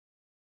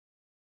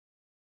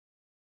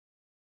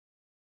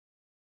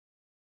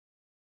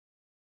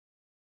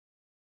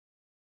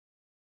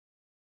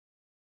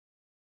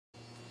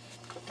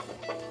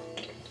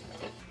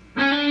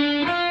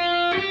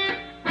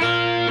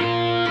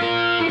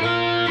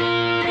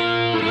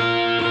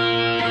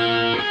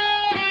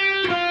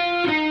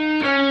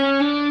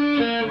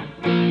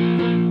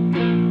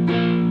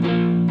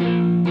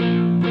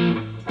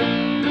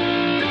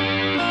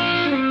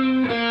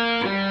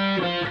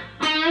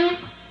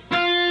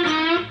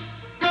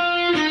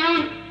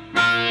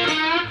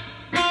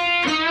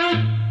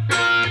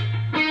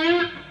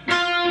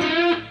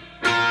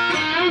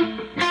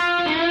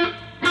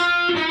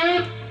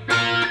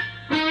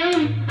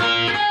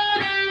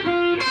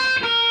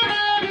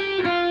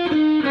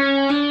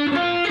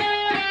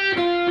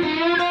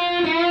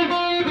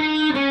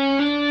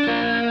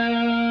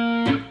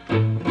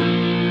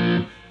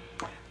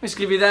Just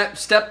give you that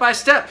step by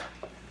step,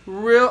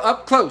 real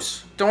up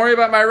close. Don't worry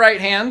about my right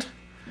hand,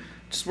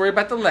 just worry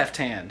about the left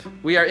hand.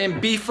 We are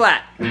in B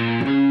flat.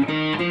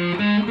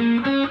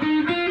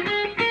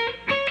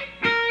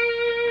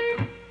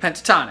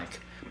 Pentatonic.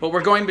 But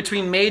we're going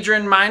between major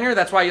and minor,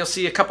 that's why you'll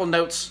see a couple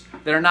notes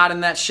that are not in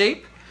that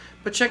shape.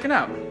 But check it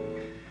out.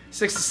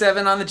 6 to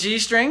 7 on the G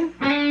string,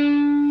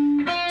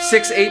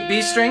 6, 8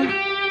 B string,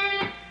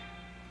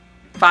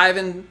 5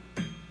 and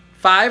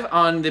 5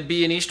 on the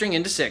B and E string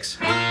into 6.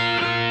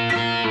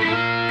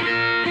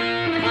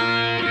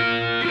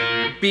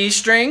 B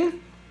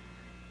string,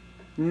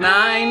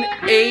 9,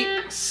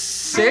 8,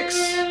 6.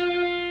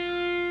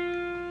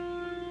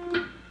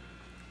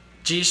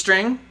 G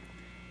string,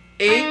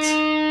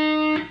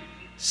 8,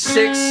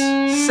 6,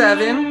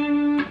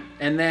 7,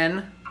 and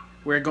then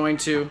we're going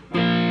to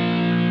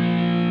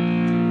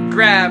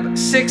grab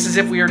 6 as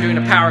if we were doing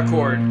a power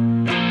chord.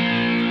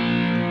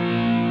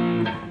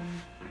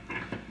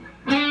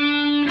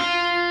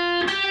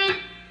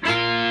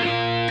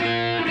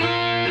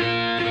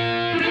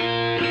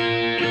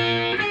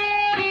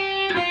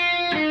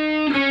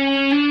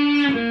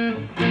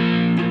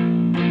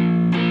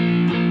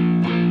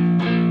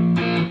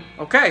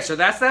 Okay, so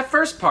that's that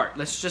first part.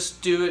 Let's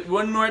just do it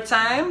one more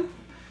time.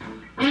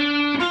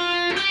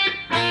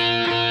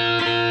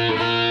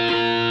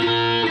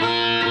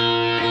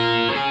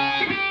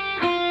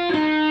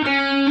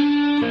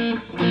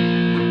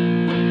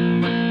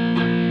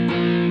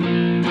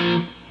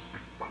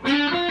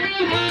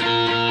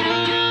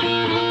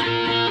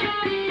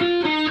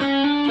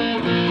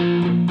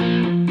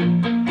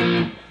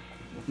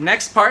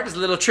 Next part is a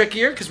little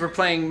trickier because we're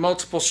playing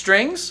multiple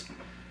strings,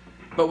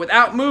 but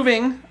without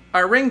moving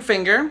our ring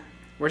finger,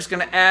 we're just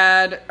going to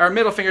add our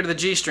middle finger to the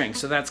G string.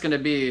 So that's going to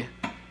be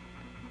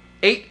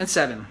 8 and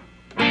 7.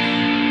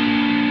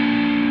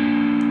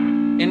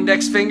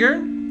 Index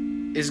finger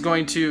is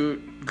going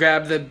to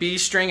grab the B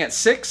string at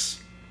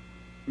 6.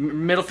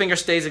 Middle finger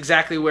stays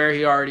exactly where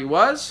he already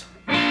was.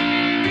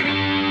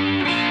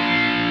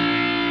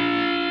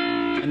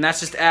 And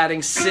that's just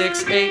adding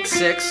 6, 8,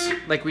 6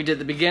 like we did at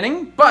the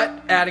beginning,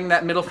 but adding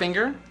that middle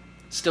finger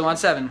still on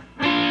 7.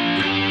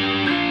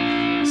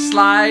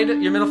 Slide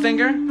your middle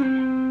finger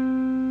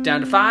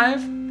down to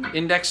 5,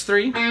 index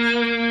 3,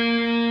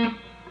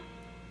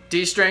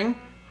 D string,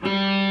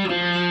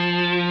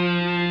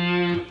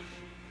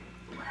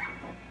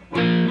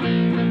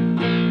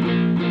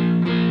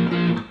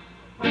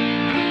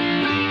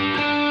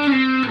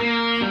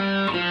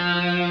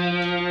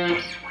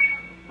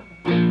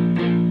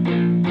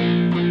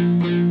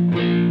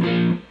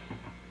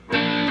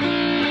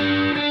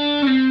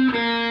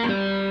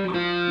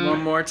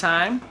 one more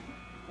time.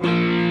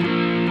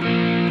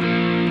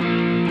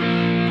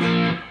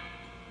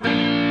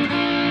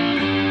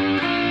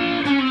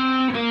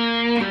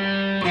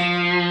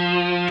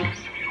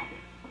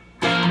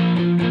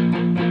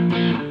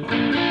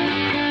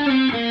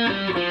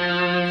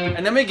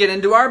 And then we get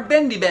into our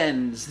bendy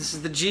bends. This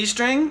is the G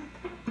string,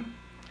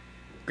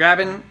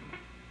 grabbing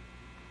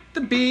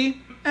the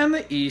B and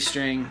the E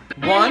string.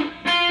 1,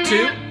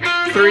 2,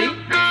 3,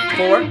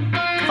 4,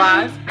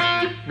 5.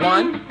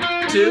 1,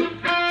 2,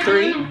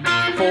 3,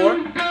 4,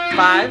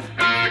 5.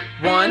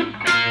 1.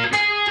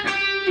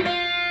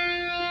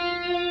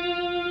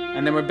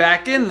 And then we're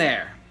back in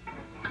there.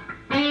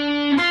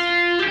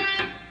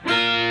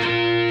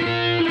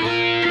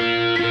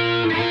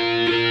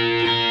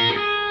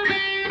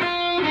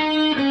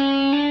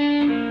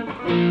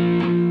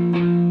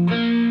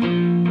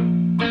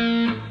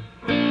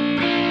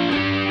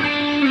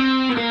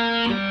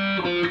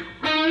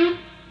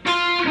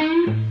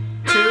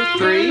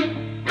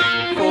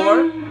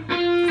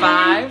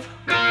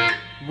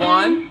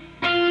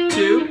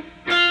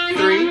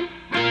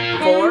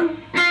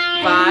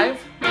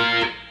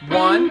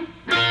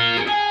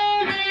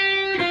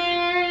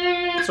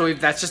 So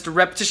that's just a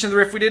repetition of the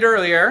riff we did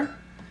earlier.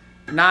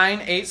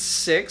 9, 8,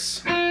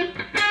 6.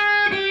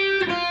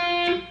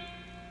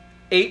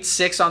 8,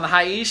 6 on the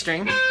high E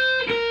string.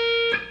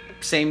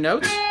 Same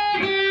notes.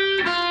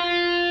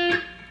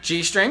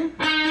 G string.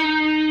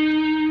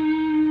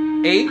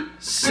 8,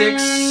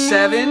 6,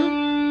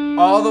 7.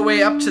 All the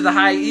way up to the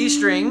high E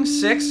string.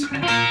 6.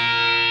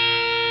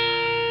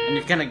 And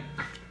you're gonna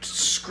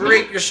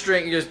scrape your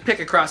string, you just pick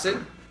across it.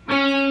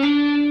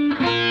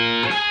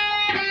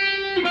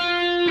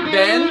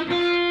 Bend,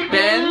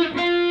 bend,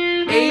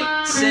 8,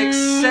 6,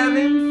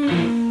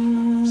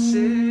 7, 6,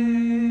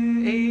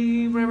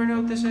 8, whatever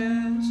note this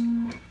is.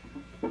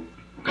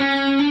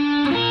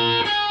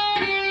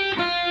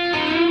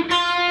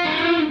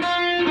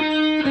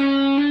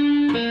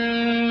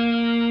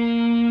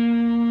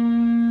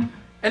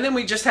 And then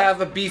we just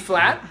have a B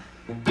flat.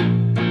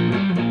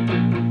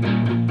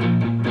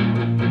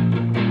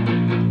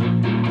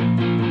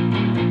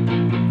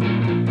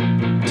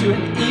 To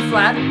an E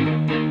flat.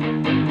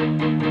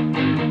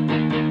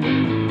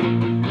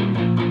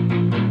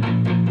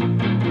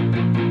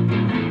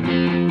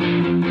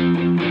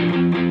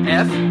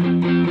 F,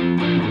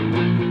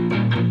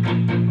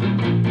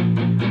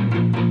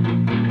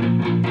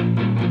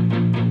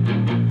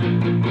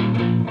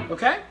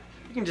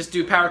 can just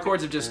do power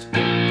chords of just.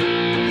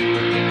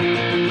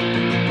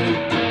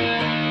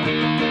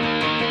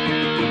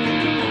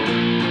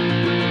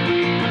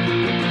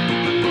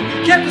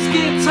 Kept his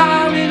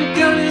guitar in a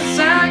gunny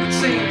sack,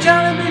 saying,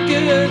 Johnny, be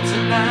good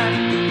tonight.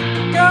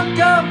 Go,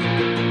 go,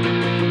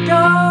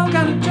 go,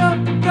 gotta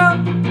jump, go.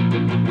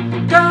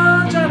 Go,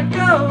 Johnny,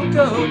 go,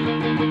 go.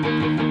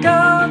 Go,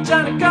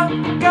 Johnny, go,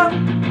 go.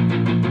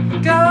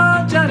 Go,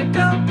 Johnny,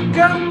 go,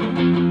 go.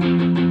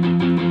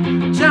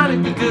 Johnny,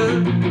 be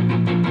good.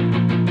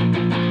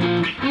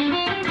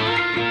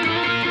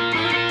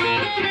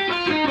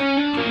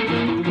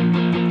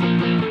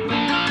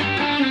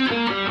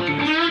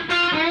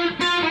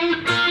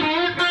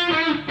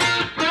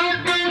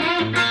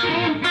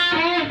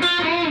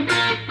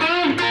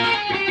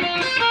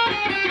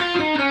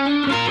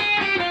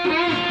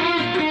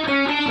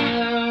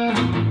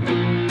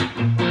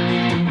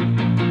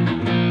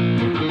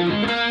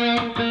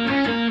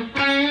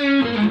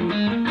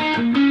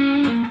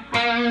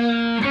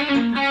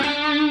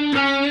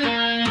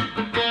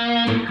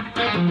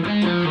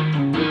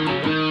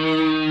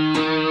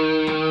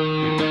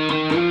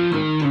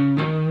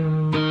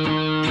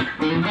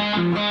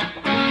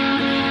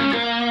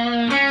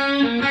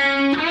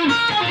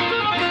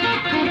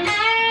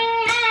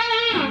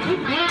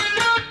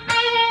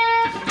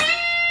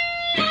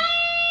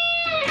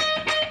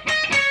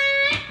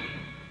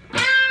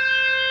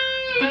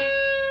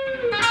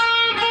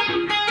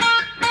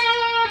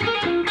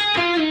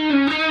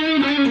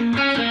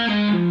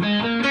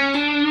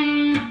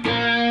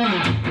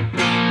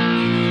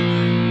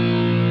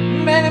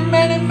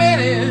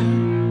 Many.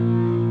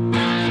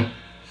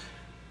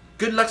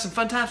 Good luck and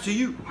fun times to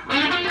you.